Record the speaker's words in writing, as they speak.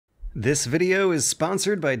This video is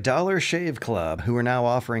sponsored by Dollar Shave Club, who are now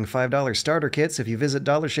offering $5 starter kits if you visit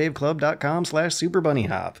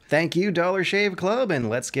dollarshaveclub.com/superbunnyhop. Thank you, Dollar Shave Club, and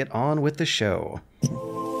let's get on with the show.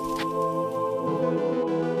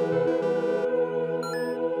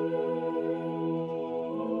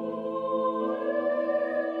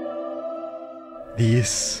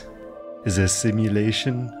 This is a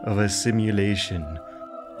simulation of a simulation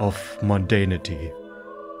of mundanity.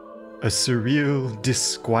 A surreal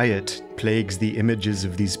disquiet plagues the images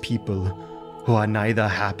of these people who are neither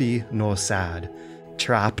happy nor sad,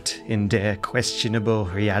 trapped in their questionable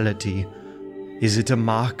reality. Is it a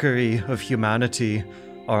mockery of humanity,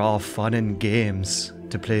 or all fun and games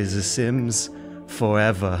to play The Sims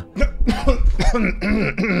forever?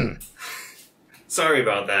 Sorry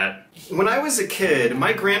about that. When I was a kid,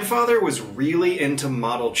 my grandfather was really into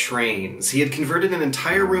model trains. He had converted an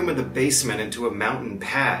entire room of the basement into a mountain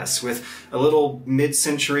pass with a little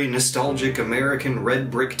mid-century nostalgic American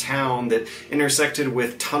red brick town that intersected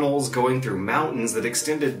with tunnels going through mountains that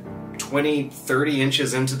extended 20, 30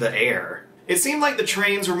 inches into the air. It seemed like the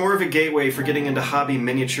trains were more of a gateway for getting into hobby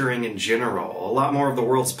miniaturing in general. A lot more of the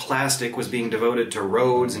world's plastic was being devoted to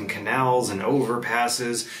roads and canals and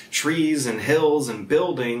overpasses, trees and hills and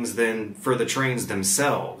buildings than for the trains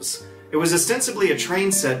themselves. It was ostensibly a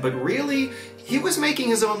train set, but really, he was making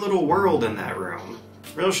his own little world in that room.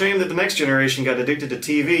 Real shame that the next generation got addicted to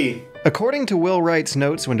TV. According to Will Wright's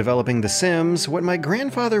notes when developing The Sims, what my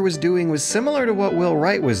grandfather was doing was similar to what Will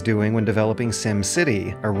Wright was doing when developing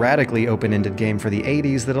SimCity, a radically open-ended game for the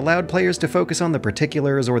 80s that allowed players to focus on the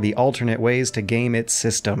particulars or the alternate ways to game its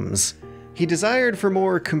systems. He desired for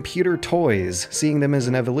more computer toys, seeing them as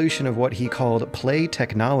an evolution of what he called play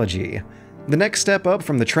technology. The next step up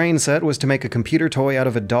from the train set was to make a computer toy out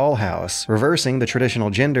of a dollhouse, reversing the traditional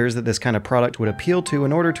genders that this kind of product would appeal to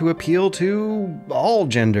in order to appeal to all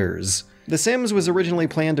genders. The Sims was originally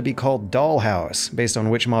planned to be called Dollhouse, based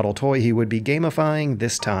on which model toy he would be gamifying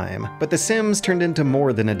this time. But The Sims turned into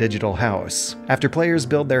more than a digital house. After players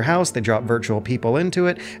build their house, they drop virtual people into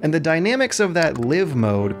it, and the dynamics of that live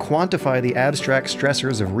mode quantify the abstract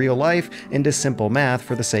stressors of real life into simple math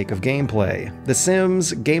for the sake of gameplay. The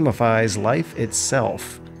Sims gamifies life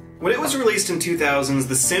itself. When it was released in 2000s,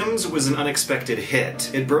 The Sims was an unexpected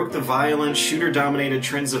hit. It broke the violent, shooter-dominated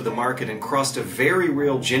trends of the market and crossed a very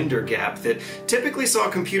real gender gap that typically saw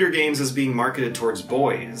computer games as being marketed towards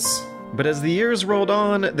boys. But as the years rolled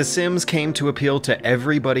on, The Sims came to appeal to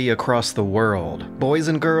everybody across the world. Boys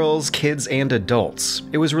and girls, kids and adults.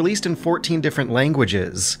 It was released in 14 different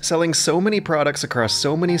languages, selling so many products across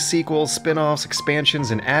so many sequels, spin-offs,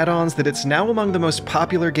 expansions, and add-ons that it's now among the most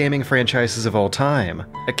popular gaming franchises of all time,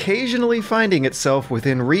 occasionally finding itself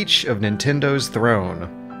within reach of Nintendo's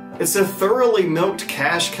throne. It's a thoroughly milked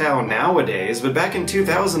cash cow nowadays, but back in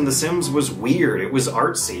 2000 The Sims was weird, it was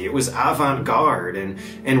artsy, it was avant-garde, and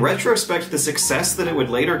in retrospect the success that it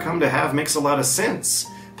would later come to have makes a lot of sense.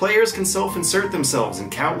 Players can self-insert themselves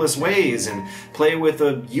in countless ways, and play with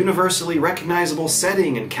a universally recognizable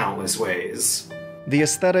setting in countless ways. The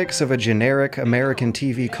aesthetics of a generic American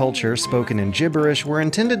TV culture spoken in gibberish were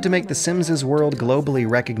intended to make The Sims' world globally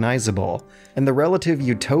recognizable, and the relative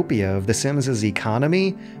utopia of The Sims'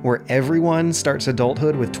 economy, where everyone starts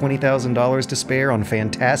adulthood with $20,000 to spare on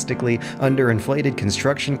fantastically underinflated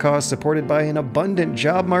construction costs supported by an abundant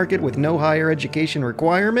job market with no higher education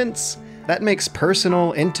requirements, that makes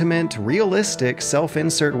personal, intimate, realistic,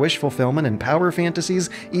 self-insert wish fulfillment and power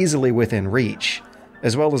fantasies easily within reach,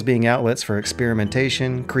 as well as being outlets for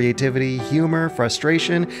experimentation, creativity, humor,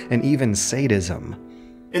 frustration, and even sadism.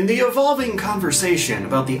 In the evolving conversation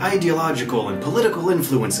about the ideological and political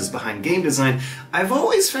influences behind game design, I've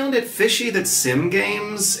always found it fishy that sim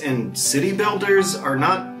games and city builders are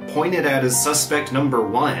not pointed at as suspect number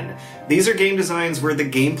one. These are game designs where the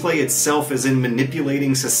gameplay itself is in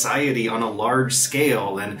manipulating society on a large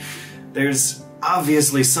scale, and there's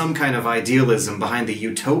obviously some kind of idealism behind the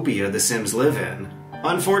utopia The Sims live in.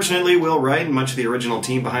 Unfortunately, Will Wright and much of the original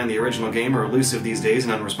team behind the original game are elusive these days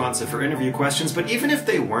and unresponsive for interview questions, but even if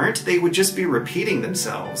they weren't, they would just be repeating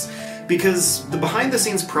themselves. Because the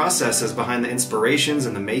behind-the-scenes processes behind the inspirations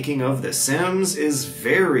and the making of The Sims is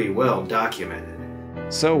very well documented.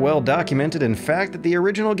 So well documented, in fact, that the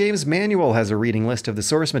original game's manual has a reading list of the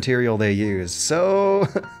source material they used. So,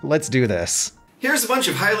 let's do this. Here's a bunch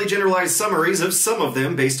of highly generalized summaries of some of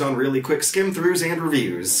them based on really quick skim-throughs and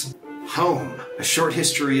reviews. Home, A Short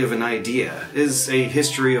History of an Idea, is a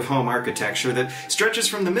history of home architecture that stretches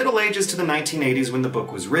from the Middle Ages to the 1980s when the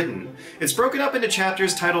book was written. It's broken up into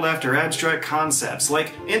chapters titled after abstract concepts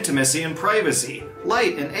like intimacy and privacy,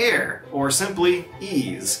 light and air, or simply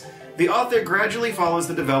ease. The author gradually follows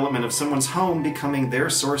the development of someone's home becoming their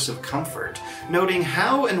source of comfort, noting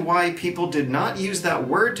how and why people did not use that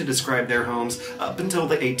word to describe their homes up until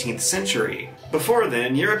the 18th century. Before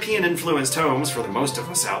then, European-influenced homes, for the most of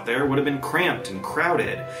us out there, would have been cramped and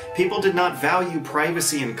crowded. People did not value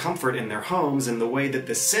privacy and comfort in their homes in the way that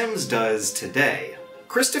The Sims does today.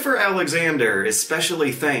 Christopher Alexander is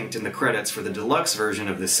specially thanked in the credits for the deluxe version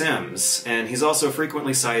of The Sims, and he's also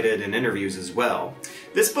frequently cited in interviews as well.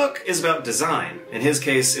 This book is about design. In his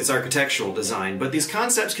case, it's architectural design, but these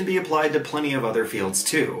concepts can be applied to plenty of other fields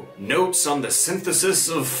too. Notes on the Synthesis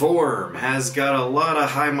of Form has got a lot of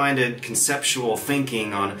high-minded conceptual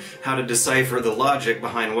thinking on how to decipher the logic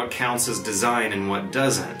behind what counts as design and what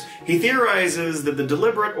doesn't. He theorizes that the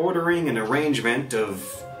deliberate ordering and arrangement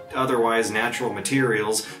of otherwise natural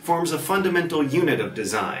materials forms a fundamental unit of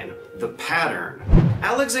design, the pattern.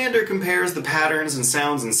 Alexander compares the patterns and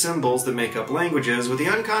sounds and symbols that make up languages with the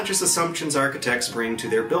unconscious assumptions architects bring to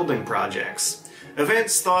their building projects.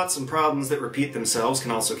 Events, thoughts, and problems that repeat themselves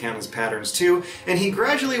can also count as patterns too, and he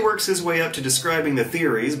gradually works his way up to describing the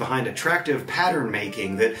theories behind attractive pattern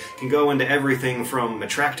making that can go into everything from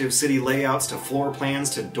attractive city layouts to floor plans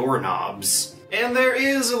to doorknobs. And there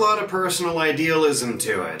is a lot of personal idealism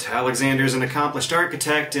to it. Alexander's an accomplished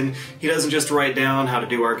architect, and he doesn't just write down how to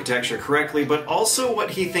do architecture correctly, but also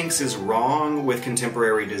what he thinks is wrong with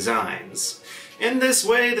contemporary designs. In this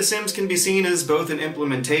way, The Sims can be seen as both an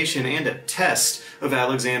implementation and a test of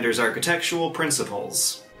Alexander's architectural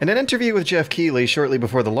principles. In an interview with Jeff Keighley shortly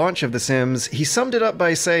before the launch of The Sims, he summed it up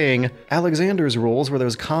by saying, "Alexander's rules were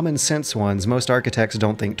those common sense ones most architects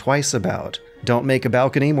don't think twice about. Don't make a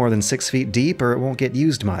balcony more than 6 feet deep or it won't get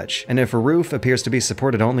used much. And if a roof appears to be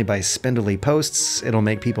supported only by spindly posts, it'll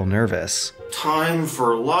make people nervous." Time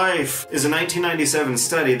for Life is a 1997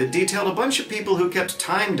 study that detailed a bunch of people who kept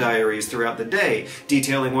time diaries throughout the day,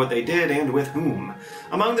 detailing what they did and with whom.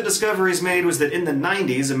 Among the discoveries made was that in the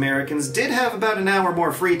 90s, Americans did have about an hour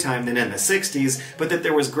more free time than in the 60s, but that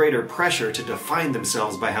there was greater pressure to define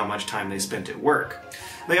themselves by how much time they spent at work.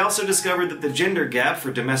 They also discovered that the gender gap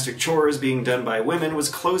for domestic chores being done by women was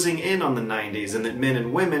closing in on the 90s, and that men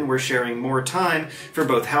and women were sharing more time for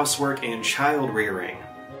both housework and child rearing.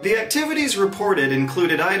 The activities reported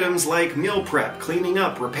included items like meal prep, cleaning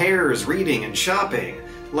up, repairs, reading, and shopping,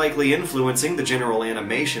 likely influencing the general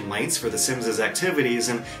animation lengths for The Sims' activities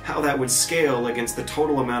and how that would scale against the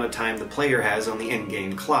total amount of time the player has on the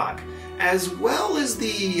in-game clock, as well as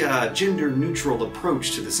the gender-neutral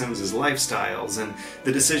approach to The Sims' lifestyles and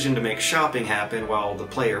the decision to make shopping happen while the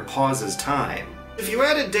player pauses time. If you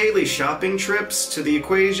added daily shopping trips to the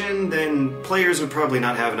equation, then players would probably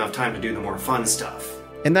not have enough time to do the more fun stuff.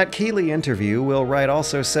 In that Keighley interview, Will Wright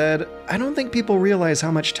also said, "I don't think people realize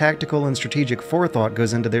how much tactical and strategic forethought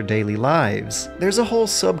goes into their daily lives. There's a whole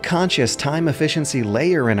subconscious time efficiency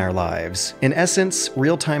layer in our lives. In essence,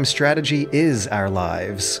 real-time strategy is our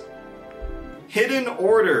lives." Hidden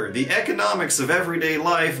Order, the economics of everyday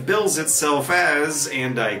life, bills itself as,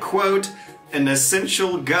 and I quote, an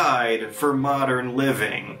essential guide for modern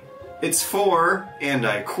living. It's for, and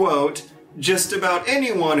I quote, just about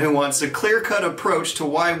anyone who wants a clear-cut approach to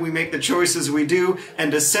why we make the choices we do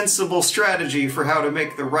and a sensible strategy for how to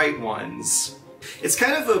make the right ones. It's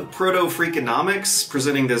kind of a proto-Freakonomics,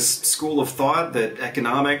 presenting this school of thought that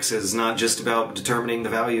economics is not just about determining the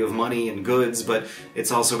value of money and goods, but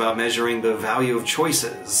it's also about measuring the value of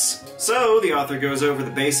choices. So, the author goes over the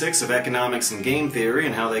basics of economics and game theory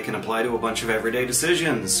and how they can apply to a bunch of everyday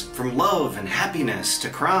decisions, from love and happiness to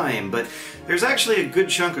crime, but there's actually a good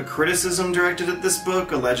chunk of criticism directed at this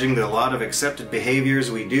book, alleging that a lot of accepted behaviors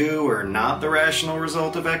we do are not the rational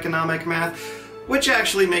result of economic math, which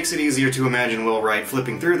actually makes it easier to imagine Will Wright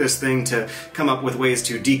flipping through this thing to come up with ways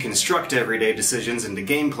to deconstruct everyday decisions into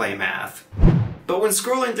gameplay math. But when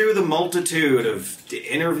scrolling through the multitude of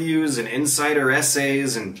interviews and insider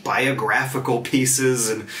essays and biographical pieces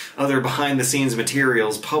and other behind-the-scenes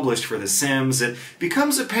materials published for The Sims, it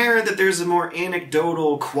becomes apparent that there's a more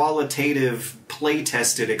anecdotal, qualitative,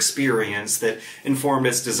 play-tested experience that informed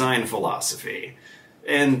its design philosophy.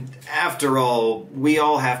 And after all, we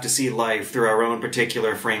all have to see life through our own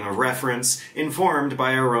particular frame of reference, informed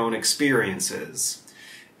by our own experiences.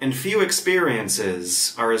 And few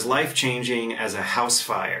experiences are as life-changing as a house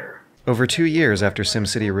fire. Over 2 years after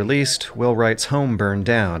SimCity released, Will Wright's home burned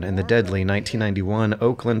down in the deadly 1991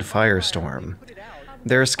 Oakland firestorm.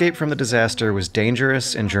 Their escape from the disaster was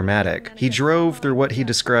dangerous and dramatic. He drove through what he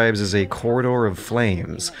describes as a corridor of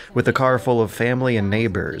flames, with a car full of family and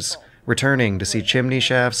neighbors, returning to see chimney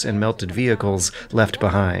shafts and melted vehicles left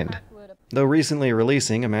behind. Though recently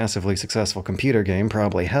releasing a massively successful computer game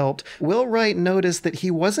probably helped, Will Wright noticed that he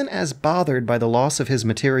wasn't as bothered by the loss of his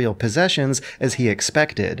material possessions as he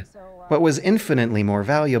expected. What was infinitely more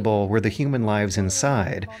valuable were the human lives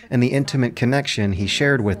inside, and the intimate connection he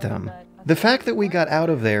shared with them. The fact that we got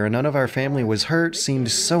out of there and none of our family was hurt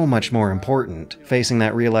seemed so much more important. Facing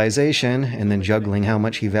that realization, and then juggling how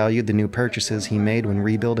much he valued the new purchases he made when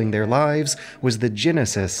rebuilding their lives, was the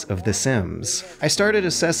genesis of The Sims. I started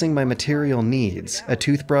assessing my material needs: a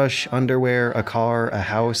toothbrush, underwear, a car, a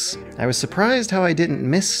house. I was surprised how I didn't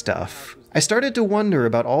miss stuff. I started to wonder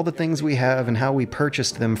about all the things we have and how we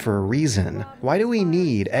purchased them for a reason. Why do we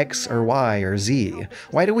need X or Y or Z?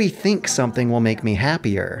 Why do we think something will make me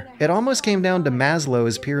happier? It almost came down to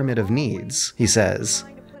Maslow's pyramid of needs, he says.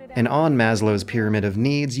 And on Maslow's pyramid of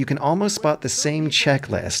needs, you can almost spot the same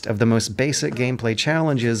checklist of the most basic gameplay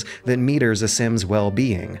challenges that meters a Sim's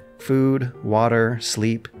well-being: food, water,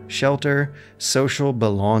 sleep, shelter, social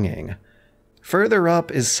belonging. Further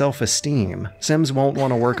up is self-esteem. Sims won't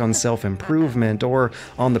want to work on self-improvement or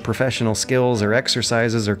on the professional skills or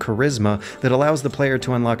exercises or charisma that allows the player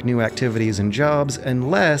to unlock new activities and jobs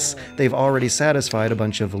unless they've already satisfied a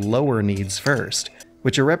bunch of lower needs first,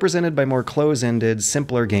 which are represented by more close-ended,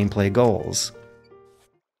 simpler gameplay goals.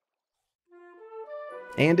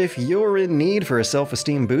 And if you're in need for a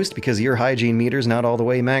self-esteem boost because your hygiene meter's not all the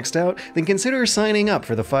way maxed out, then consider signing up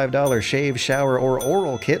for the $5 shave, shower, or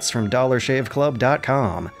oral kits from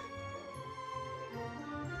DollarShaveClub.com.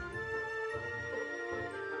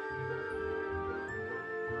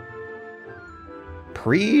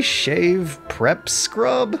 Pre-shave prep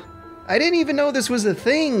scrub? I didn't even know this was a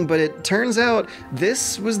thing, but it turns out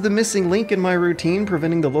this was the missing link in my routine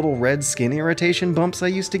preventing the little red skin irritation bumps I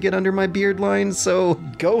used to get under my beard line, so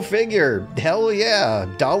go figure. Hell yeah,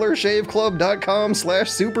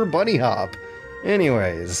 DollarShaveClub.com/SuperBunnyHop.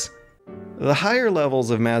 Anyways, the higher levels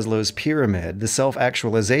of Maslow's pyramid, the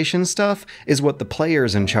self-actualization stuff, is what the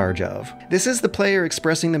player's in charge of. This is the player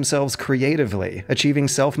expressing themselves creatively, achieving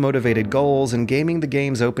self-motivated goals, and gaming the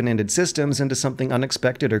game's open-ended systems into something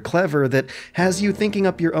unexpected or clever that has you thinking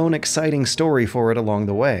up your own exciting story for it along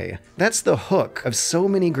the way. That's the hook of so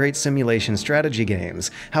many great simulation strategy games,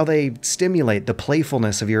 how they stimulate the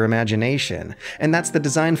playfulness of your imagination, and that's the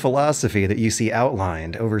design philosophy that you see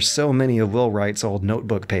outlined over so many of Will Wright's old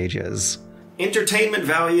notebook pages. Entertainment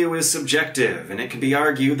value is subjective, and it can be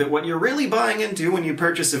argued that what you're really buying into when you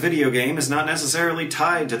purchase a video game is not necessarily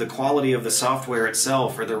tied to the quality of the software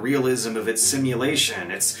itself or the realism of its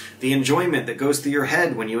simulation. It's the enjoyment that goes through your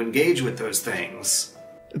head when you engage with those things.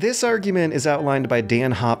 This argument is outlined by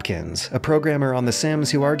Dan Hopkins, a programmer on The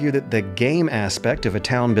Sims who argued that the game aspect of a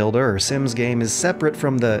town builder or Sims game is separate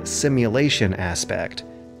from the simulation aspect.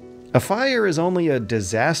 A fire is only a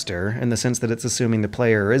disaster in the sense that it's assuming the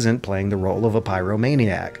player isn't playing the role of a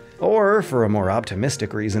pyromaniac. Or, for a more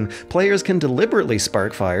optimistic reason, players can deliberately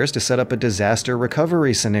spark fires to set up a disaster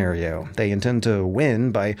recovery scenario. They intend to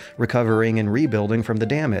win by recovering and rebuilding from the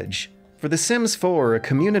damage. For The Sims 4, a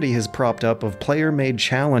community has propped up of player-made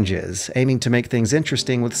challenges, aiming to make things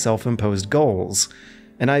interesting with self-imposed goals.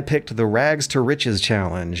 And I picked the Rags to Riches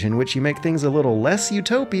challenge, in which you make things a little less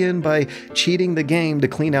utopian by cheating the game to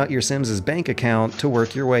clean out your Sims' bank account to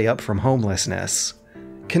work your way up from homelessness.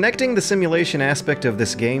 Connecting the simulation aspect of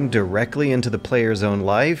this game directly into the player's own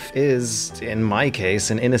life is, in my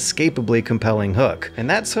case, an inescapably compelling hook, and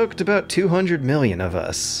that's hooked about 200 million of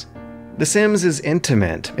us. The Sims is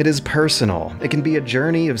intimate, it is personal, it can be a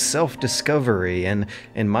journey of self-discovery, and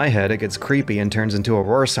in my head it gets creepy and turns into a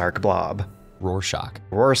Rorschach blob. Rorschach.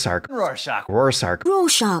 Rorschach. Rorschach. Rorschach.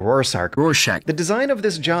 Rorschach. Rorschach. Rorschach. The design of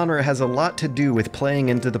this genre has a lot to do with playing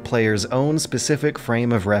into the player's own specific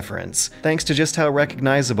frame of reference, thanks to just how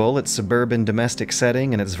recognizable its suburban domestic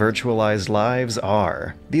setting and its virtualized lives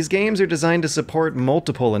are. These games are designed to support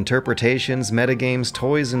multiple interpretations, metagames,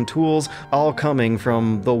 toys, and tools, all coming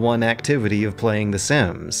from the one activity of playing The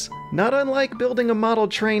Sims. Not unlike building a model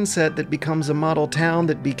train set that becomes a model town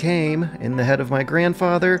that became, in the head of my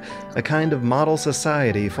grandfather, a kind of model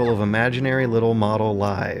society full of imaginary little model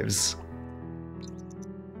lives.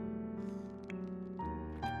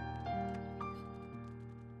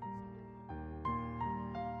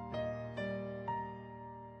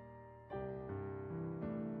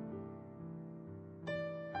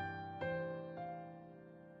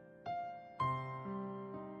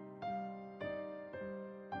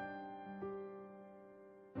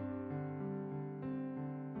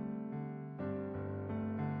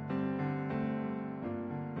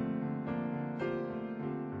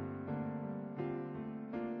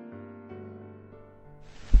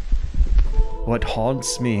 What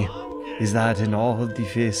haunts me is that in all the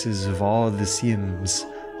faces of all the Sims,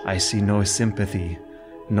 I see no sympathy,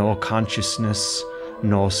 no consciousness,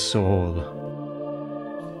 no soul.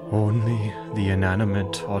 Only the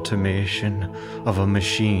inanimate automation of a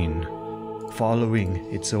machine, following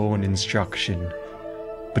its own instruction.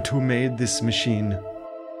 But who made this machine?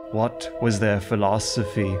 What was their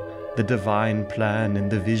philosophy, the divine plan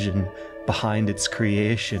and the vision behind its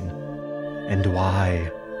creation? And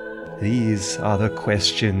why? These are the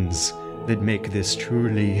questions that make this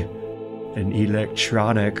truly an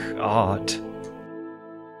electronic art.